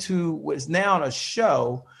turned into what is now a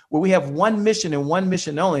show where we have one mission and one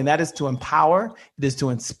mission only, and that is to empower, it is to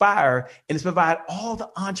inspire, and it's provide all the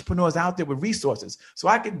entrepreneurs out there with resources. So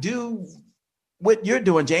I could do what you're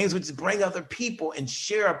doing, James, which is bring other people and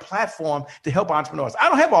share a platform to help entrepreneurs. I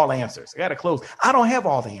don't have all the answers. I got to close. I don't have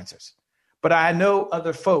all the answers, but I know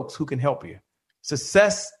other folks who can help you.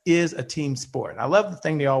 Success is a team sport. I love the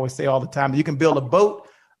thing they always say all the time. You can build a boat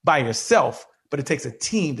by yourself, but it takes a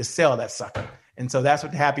team to sail that sucker. And so that's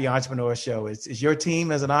what the Happy Entrepreneur Show is. Is your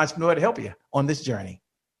team as an entrepreneur to help you on this journey.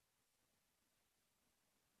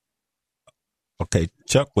 Okay,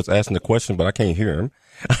 Chuck was asking the question, but I can't hear him.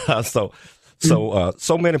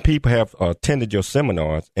 So many people have attended your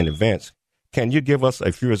seminars and events. Can you give us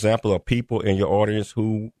a few examples of people in your audience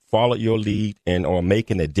who followed your lead and are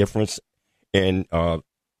making a difference in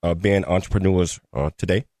being entrepreneurs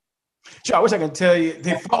today? Sure, I wish I could tell you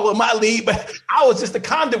they followed my lead, but I was just a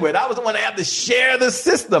conduit. I was the one that had to share the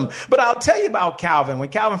system. But I'll tell you about Calvin. When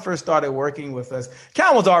Calvin first started working with us,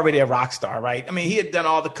 Calvin was already a rock star, right? I mean, he had done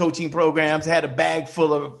all the coaching programs, had a bag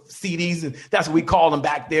full of CDs, and that's what we called them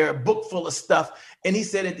back there, a book full of stuff. And he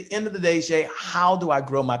said, at the end of the day, Shay, how do I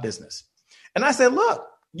grow my business? And I said, look,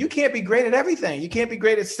 you can't be great at everything. You can't be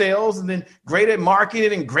great at sales and then great at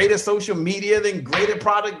marketing and great at social media, then great at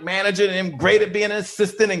product manager and great at being an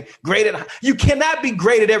assistant and great at, you cannot be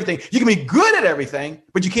great at everything. You can be good at everything,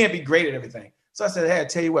 but you can't be great at everything. So I said, hey, I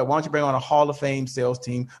tell you what, why don't you bring on a Hall of Fame sales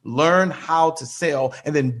team, learn how to sell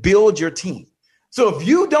and then build your team. So if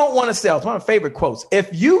you don't want to sell, it's one of my favorite quotes. If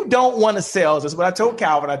you don't want to sell, this is what I told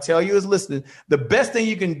Calvin, I tell you as listening, the best thing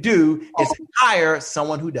you can do is hire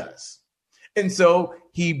someone who does. And so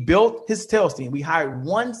he built his sales team. We hired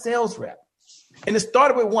one sales rep, and it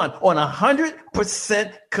started with one on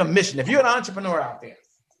 100% commission. If you're an entrepreneur out there,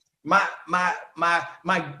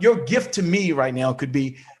 your gift to me right now could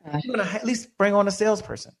be you're going to at least bring on a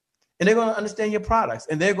salesperson, and they're going to understand your products,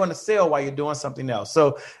 and they're going to sell while you're doing something else.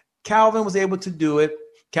 So Calvin was able to do it.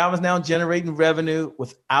 Calvin's now generating revenue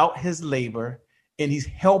without his labor, and he's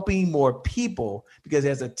helping more people because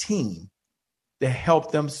there's a team to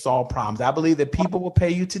help them solve problems. I believe that people will pay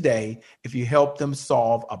you today if you help them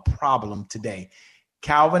solve a problem today.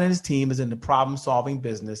 Calvin and his team is in the problem-solving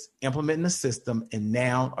business, implementing the system, and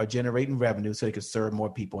now are generating revenue so they can serve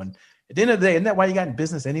more people. And at the end of the day, isn't that why you got in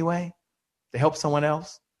business anyway? To help someone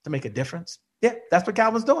else, to make a difference? Yeah, that's what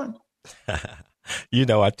Calvin's doing. You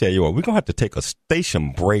know, I tell you what, we're going to have to take a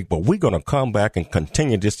station break, but we're going to come back and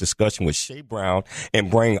continue this discussion with Shay Brown and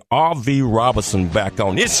bring R.V. Robinson back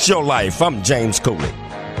on. It's Your Life. I'm James Cooley.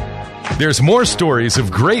 There's more stories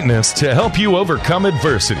of greatness to help you overcome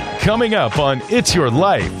adversity coming up on It's Your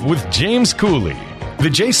Life with James Cooley. The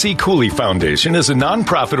J.C. Cooley Foundation is a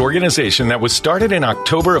nonprofit organization that was started in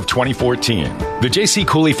October of 2014. The J.C.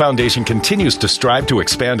 Cooley Foundation continues to strive to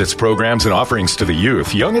expand its programs and offerings to the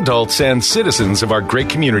youth, young adults, and citizens of our great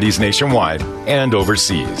communities nationwide and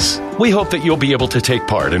overseas. We hope that you'll be able to take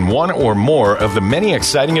part in one or more of the many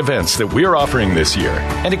exciting events that we're offering this year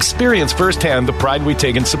and experience firsthand the pride we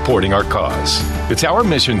take in supporting our cause. It's our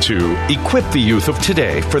mission to equip the youth of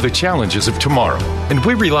today for the challenges of tomorrow, and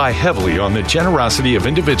we rely heavily on the generosity community of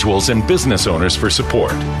individuals and business owners for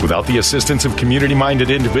support. Without the assistance of community-minded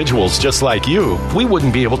individuals just like you, we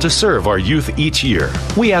wouldn't be able to serve our youth each year.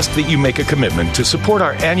 We ask that you make a commitment to support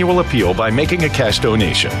our annual appeal by making a cash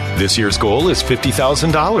donation. This year's goal is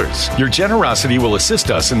 $50,000. Your generosity will assist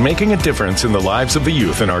us in making a difference in the lives of the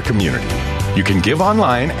youth in our community. You can give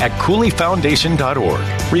online at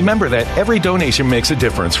CooleyFoundation.org. Remember that every donation makes a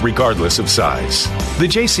difference regardless of size. The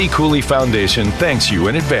J.C. Cooley Foundation thanks you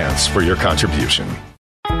in advance for your contribution.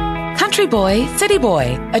 Country Boy, City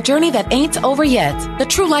Boy, a journey that ain't over yet. The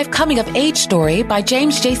true life coming of age story by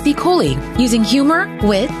James J.C. Cooley. Using humor,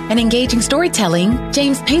 wit, and engaging storytelling,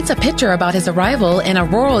 James paints a picture about his arrival in a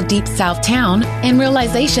rural deep south town and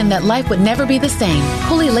realization that life would never be the same.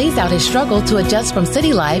 Cooley lays out his struggle to adjust from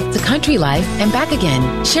city life to country life and back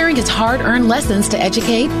again, sharing his hard-earned lessons to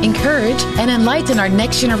educate, encourage, and enlighten our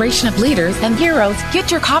next generation of leaders and heroes.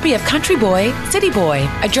 Get your copy of Country Boy, City Boy,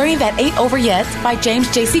 a journey that ain't over yet by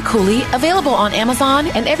James J.C. Cooley, available on Amazon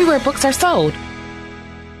and everywhere books are sold.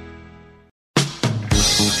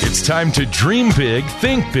 It's time to dream big,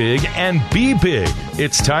 think big, and be big.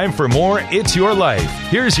 It's time for more It's Your Life.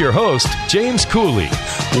 Here's your host, James Cooley.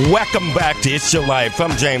 Welcome back to It's Your Life.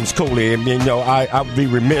 I'm James Cooley. And, I would be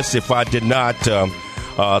remiss if I did not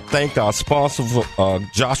thank our sponsor,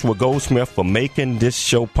 Joshua Goldsmith, for making this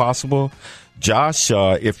show possible. Josh,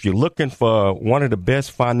 if you're looking for one of the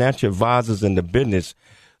best financial advisors in the business,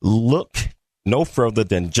 look no further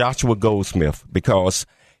than Joshua Goldsmith, because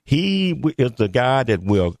he is the guy that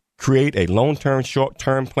will create a long-term,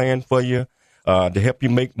 short-term plan for you to help you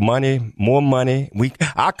make money, more money.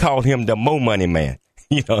 I call him the more money man,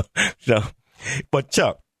 So, but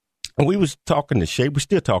Chuck, we was talking to Shay. We're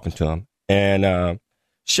still talking to him, and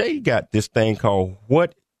Shay got this thing called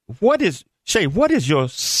what is your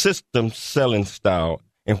system selling style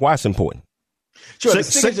and why it's important? Sure. The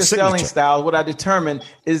signature selling style, what I determined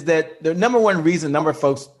is that the number one reason a number of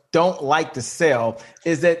folks don't like to sell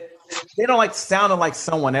is that they don't like sounding like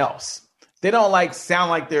someone else. They don't like sound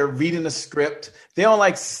like they're reading a script. They don't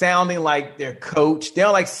like sounding like their coach. They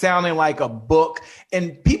don't like sounding like a book.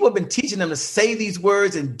 And people have been teaching them to say these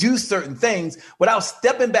words and do certain things without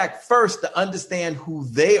stepping back first to understand who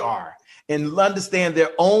they are and understand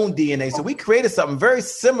their own DNA. So we created something very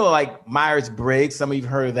similar like Myers-Briggs. Some of you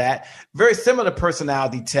have heard of that. Very similar to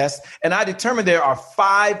personality tests. And I determined there are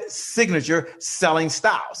 5 signature selling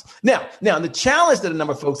styles. Now, the challenge that a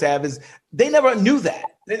number of folks have is they never knew that.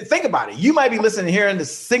 Think about it. You might be listening and hearing the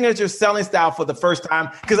signature selling style for the first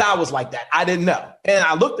time because I was like that. I didn't know. And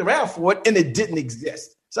I looked around for it and it didn't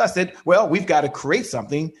exist. So I said, well, we've got to create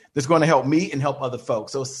something that's going to help me and help other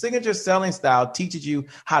folks. So signature selling style teaches you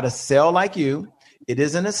how to sell like you. It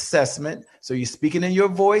is an assessment. So you're speaking in your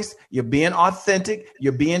voice, you're being authentic,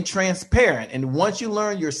 you're being transparent. And once you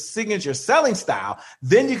learn your signature selling style,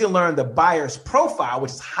 then you can learn the buyer's profile,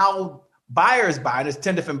 which is how buyers buy. There's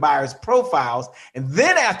 10 different buyers profiles. And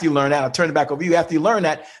then after you learn that, I'll turn it back over to you. After you learn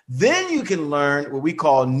that, then you can learn what we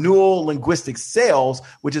call neural linguistic sales,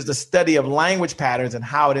 which is the study of language patterns and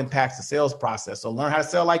how it impacts the sales process. So learn how to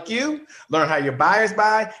sell like you, learn how your buyers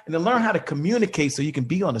buy, and then learn how to communicate so you can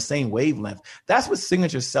be on the same wavelength. That's what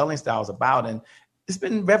signature selling style is about. And it's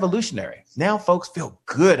been revolutionary. Now folks feel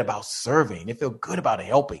good about serving. They feel good about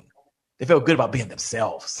helping. They feel good about being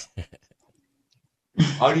themselves.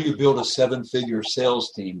 How do you build a 7-figure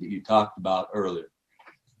sales team that you talked about earlier?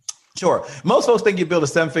 Sure. Most folks think you build a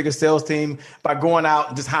 7-figure sales team by going out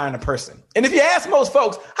and just hiring a person. And if you ask most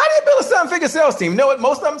folks, how do you build a 7-figure sales team? You know what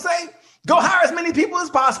most of them say? Go hire as many people as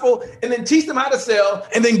possible and then teach them how to sell,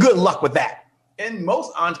 and then good luck with that. And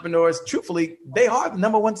most entrepreneurs, truthfully, they are the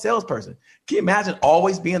number one salesperson. Can you imagine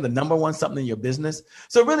always being the number one something in your business?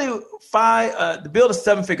 So really, to build a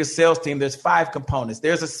 7-figure sales team, there's 5 components.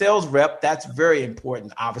 There's a sales rep. That's very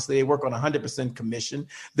important. Obviously, they work on 100% commission.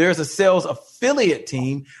 There's a sales affiliate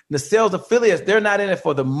team. And the sales affiliates, they're not in it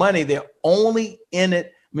for the money. They're only in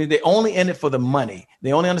it. They're only in it for the money.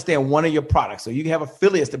 They only understand one of your products. So you can have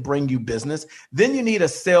affiliates to bring you business. Then you need a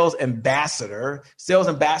sales ambassador. Sales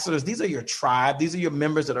ambassadors, these are your tribe. These are your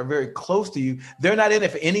members that are very close to you. They're not in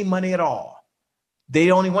it for any money at all. They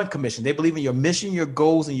only want commission. They believe in your mission, your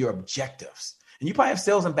goals, and your objectives. And you probably have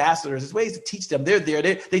sales ambassadors. There's ways to teach them. They're there.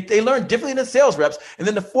 They learn differently than sales reps. And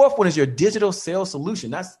then the 4th one is your digital sales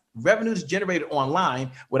solution. That's revenue is generated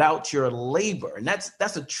online without your labor. And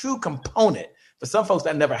that's a true component. For some folks,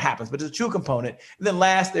 that never happens, but it's a true component. And then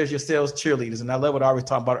last, there's your sales cheerleaders. And I love what I was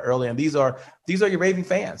talking about earlier. And these are your raving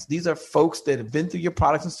fans. These are folks that have been through your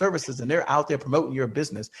products and services, and they're out there promoting your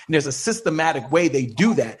business. And there's a systematic way they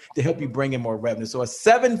do that to help you bring in more revenue. So a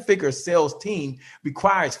 7-figure sales team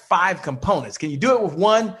requires 5 components. Can you do it with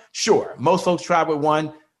one? Sure. Most folks try with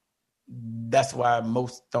one. That's why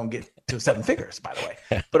most don't get to 7 figures, by the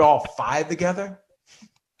way. But all 5 together,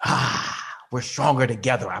 we're stronger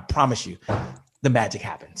together. I promise you. The magic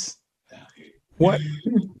happens. What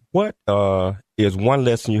is one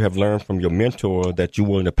lesson you have learned from your mentor that you're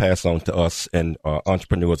willing to pass on to us and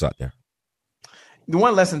entrepreneurs out there? The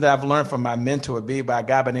one lesson that I've learned from my mentor would be by a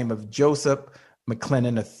guy by the name of Joseph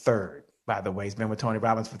McClendon III. By the way, he's been with Tony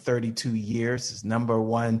Robbins for 32 years. He's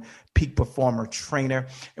 #1 peak performer trainer.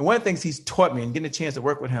 And one of the things he's taught me and getting a chance to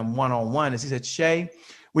work with him one-on-one is he said, Shay,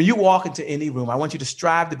 when you walk into any room, I want you to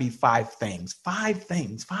strive to be 5 things. 5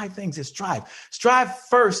 things is strive. Strive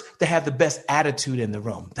first to have the best attitude in the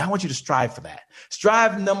room. I want you to strive for that.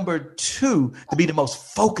 Strive #2 to be the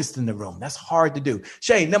most focused in the room. That's hard to do.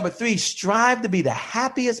 Shay, #3, strive to be the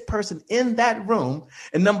happiest person in that room.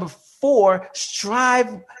 And #4,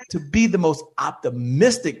 strive to be the most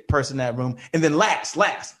optimistic person in that room. And then last,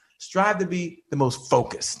 strive to be the most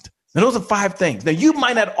focused. Now, those are 5 things. Now, you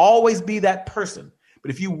might not always be that person. But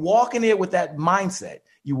if you walk in there with that mindset,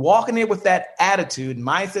 you walk in there with that attitude,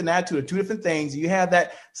 mindset and attitude are 2 different things. You have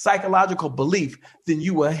that psychological belief, then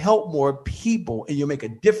you will help more people and you'll make a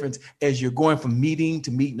difference as you're going from meeting to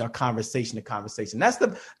meeting or conversation to conversation. That's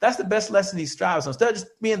the best lesson he strives on. Instead of just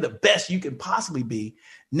being the best you can possibly be,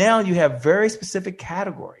 now you have very specific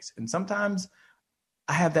categories. And sometimes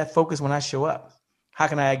I have that focus when I show up. How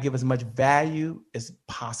can I give as much value as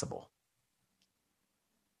possible?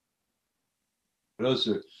 Those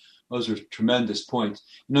are tremendous points.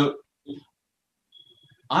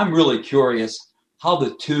 I'm really curious how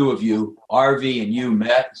the 2 of you, RV and you,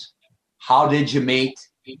 met. How did you meet?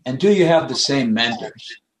 And do you have the same mentors?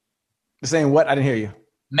 The same what? I didn't hear you.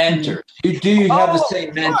 Mentors. Do you have the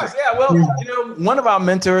same mentors? Yeah, well, one of our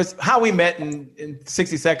mentors, how we met in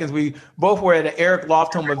 60 seconds, we both were at an Eric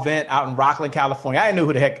Lofholm event out in Rockland, California. I didn't know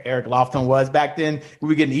who the heck Eric Lofholm was. Back then, we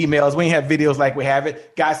were getting emails. We didn't have videos like we have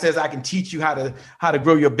it. Guy says, I can teach you how to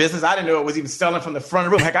grow your business. I didn't know it was even selling from the front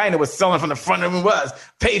of the room. Heck, I didn't know what selling from the front of the room was.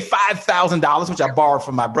 Pay $5,000, which I borrowed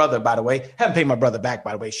from my brother, by the way. Haven't paid my brother back,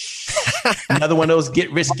 by the way. Shh. Another one of those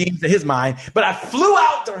get-rich schemes in his mind. But I flew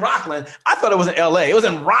out to Rockland. I thought it was in L.A. It was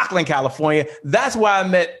in Rockland, California. That's why I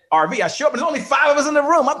met RV. I show up and there's only 5 of us in the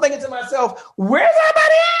room. I'm thinking to myself, where's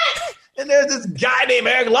everybody at? And there's this guy named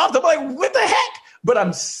Eric Lofholm. I'm like, what the heck? But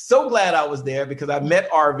I'm so glad I was there because I met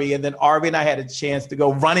RV, and then RV and I had a chance to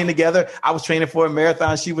go running together. I was training for a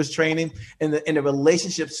marathon. She was training, and the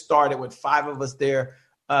relationship started with 5 of us there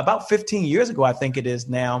about 15 years ago, I think it is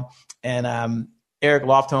now. And Eric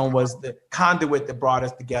Lofholm was the conduit that brought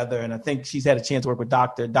us together. And I think she's had a chance to work with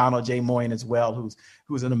Dr. Donald J. Moyen as well,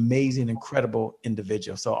 who's an amazing, incredible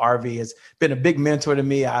individual. So RV has been a big mentor to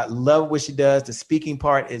me. I love what she does. The speaking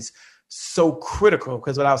part is so critical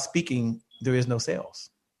because without speaking, there is no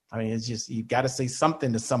sales. I mean, it's just, you've got to say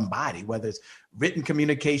something to somebody, whether it's written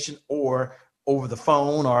communication or over the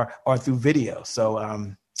phone or through video. So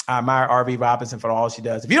I admire RV Robinson for all she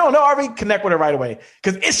does. If you don't know RV, connect with her right away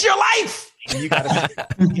because it's your life. And you got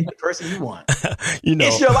to be the person you want.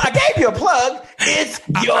 It's your life. I gave you a plug. It's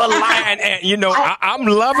your life. And I'm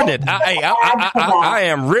loving it. I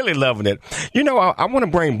am really loving it. I want to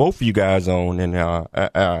bring both of you guys on and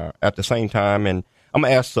at the same time. And I'm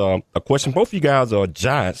going to ask a question. Both of you guys are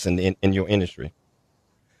giants in your industry.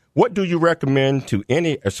 What do you recommend to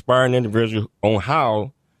any aspiring individual on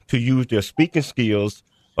how to use their speaking skills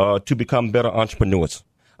to become better entrepreneurs?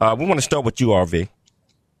 We want to start with you, RV.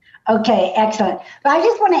 Okay, excellent. But I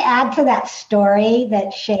just want to add to that story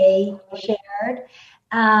that Shay shared.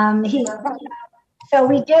 So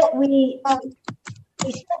we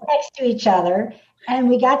stood next to each other and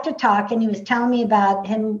we got to talk, and he was telling me about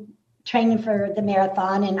him training for the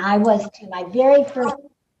marathon, and I was to my very first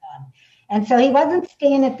marathon. And so he wasn't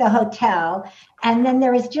staying at the hotel. And then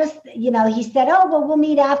there was just, he said, oh, well, we'll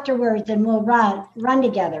meet afterwards and we'll run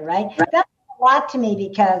together, right? That lot to me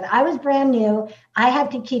because I was brand new. I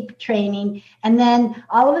had to keep training. And then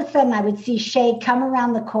all of a sudden I would see Shay come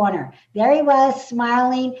around the corner. There he was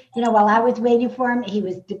smiling, while I was waiting for him. He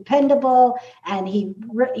was dependable and he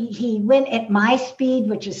went at my speed,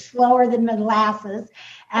 which is slower than molasses.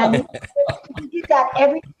 And he did that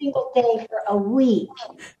every single day for a week.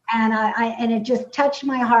 And it just touched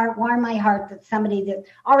my heart, warmed my heart that somebody that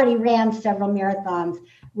already ran several marathons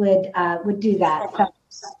would do that.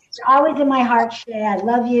 So it's always in my heart, Shay. I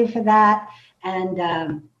love you for that.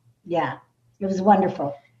 And it was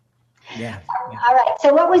wonderful. Yeah. All right.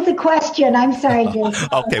 So what was the question? I'm sorry, Jason.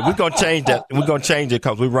 Okay, we're going to change that. We're going to change it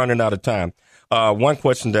because we're running out of time. One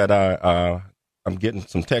question that I'm getting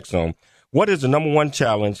some text on. What is the number one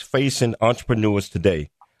challenge facing entrepreneurs today?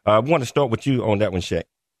 I want to start with you on that one, Shay.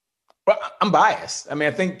 Well, I'm biased. I mean,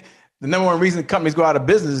 I think the number one reason companies go out of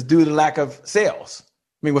business is due to the lack of sales.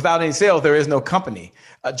 I mean, without any sales, there is no company.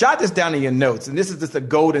 Jot this down in your notes. And this is just a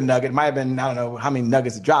golden nugget. It might have been, I don't know how many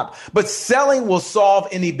nuggets it dropped. But selling will solve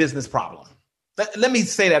any business problem. Let me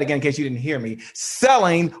say that again in case you didn't hear me.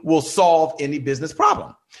 Selling will solve any business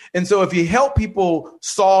problem. And so if you help people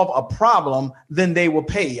solve a problem, then they will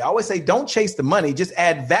pay you. I always say, don't chase the money, just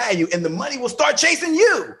add value and the money will start chasing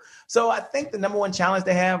you. So I think the number one challenge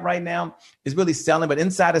they have right now is really selling. But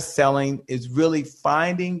inside of selling is really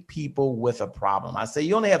finding people with a problem. I say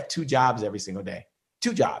you only have 2 jobs every single day.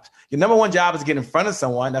 2 jobs. Your number one job is to get in front of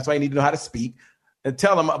someone. That's why you need to know how to speak and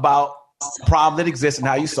tell them about the problem that exists and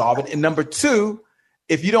how you solve it. And number 2,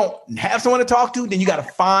 if you don't have someone to talk to, then you got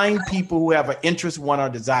to find people who have an interest, want, or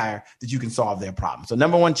desire that you can solve their problem. So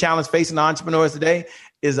number one challenge facing entrepreneurs today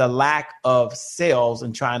is a lack of sales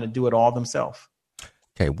and trying to do it all themselves.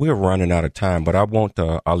 Okay, we're running out of time, but I want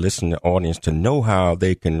our listening audience to know how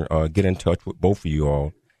they can get in touch with both of you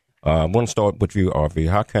all. I want to start with you, RV.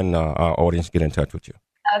 How can our audience get in touch with you?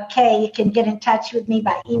 Okay, you can get in touch with me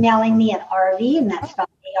by emailing me at RV, and that's spelled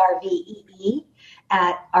ARVEE,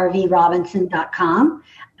 at rvrobinson.com.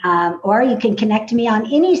 Or you can connect to me on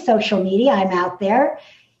any social media. I'm out there,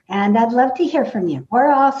 and I'd love to hear from you.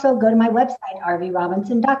 Or also go to my website,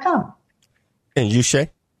 rvrobinson.com. And you,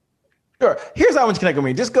 Shay? Sure. Here's how I want you to connect with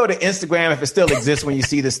me. Just go to Instagram if it still exists when you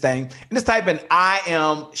see this thing. And just type in I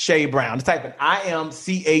am Shay Brown. Just type in I am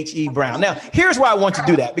CHE Brown. Now, here's why I want you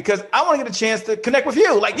to do that. Because I want to get a chance to connect with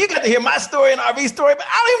you. Like, you got to hear my story and RV's story, but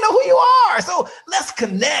I don't even know who you are. So let's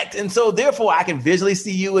connect. And so therefore, I can visually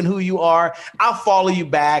see you and who you are. I'll follow you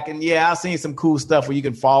back. And yeah, I'll send you some cool stuff where you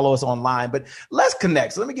can follow us online. But let's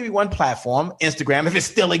connect. So let me give you one platform, Instagram, if it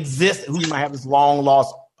still exists. Who you might have this long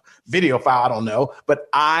lost video file, I don't know, but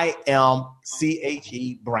I am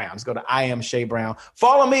CHE Brown. Just go to I am Shay Brown.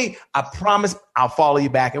 Follow me. I promise I'll follow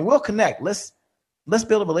you back and we'll connect. Let's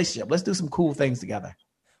build a relationship. Let's do some cool things together.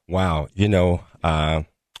 Wow. You know, I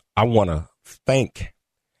want to thank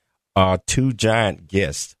our 2 giant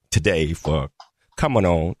guests today for coming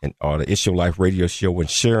on and the It's Your Life radio show and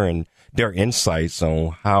sharing their insights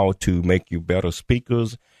on how to make you better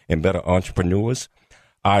speakers and better entrepreneurs.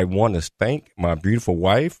 I want to thank my beautiful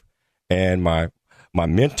wife and my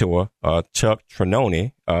mentor, Chuck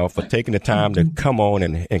Trinoni, for taking the time to come on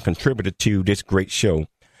and contribute to this great show.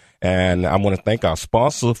 And I want to thank our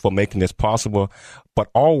sponsor for making this possible. But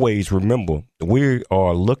always remember, we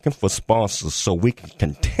are looking for sponsors so we can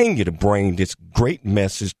continue to bring this great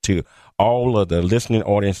message to all of the listening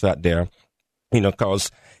audience out there, you know,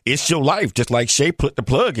 because it's your life, just like Shay put the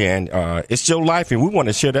plug in. It's your life, and we want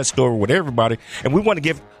to share that story with everybody. And we want to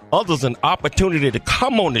give others an opportunity to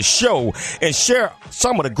come on the show and share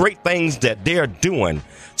some of the great things that they're doing.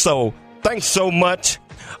 So thanks so much,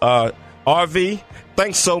 RV.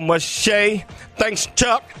 Thanks so much, Shay. Thanks,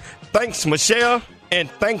 Chuck. Thanks, Michelle.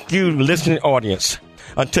 And thank you, listening audience.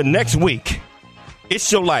 Until next week,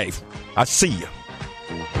 it's your life. I'll see you.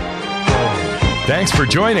 Thanks for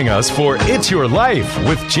joining us for It's Your Life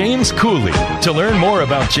with James Cooley. To learn more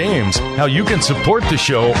about James, how you can support the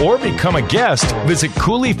show, or become a guest, visit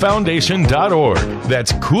CooleyFoundation.org.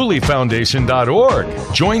 That's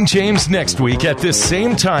CooleyFoundation.org. Join James next week at this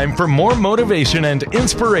same time for more motivation and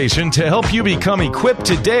inspiration to help you become equipped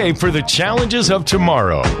today for the challenges of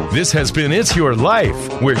tomorrow. This has been It's Your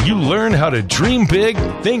Life, where you learn how to dream big,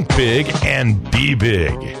 think big, and be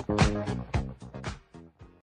big.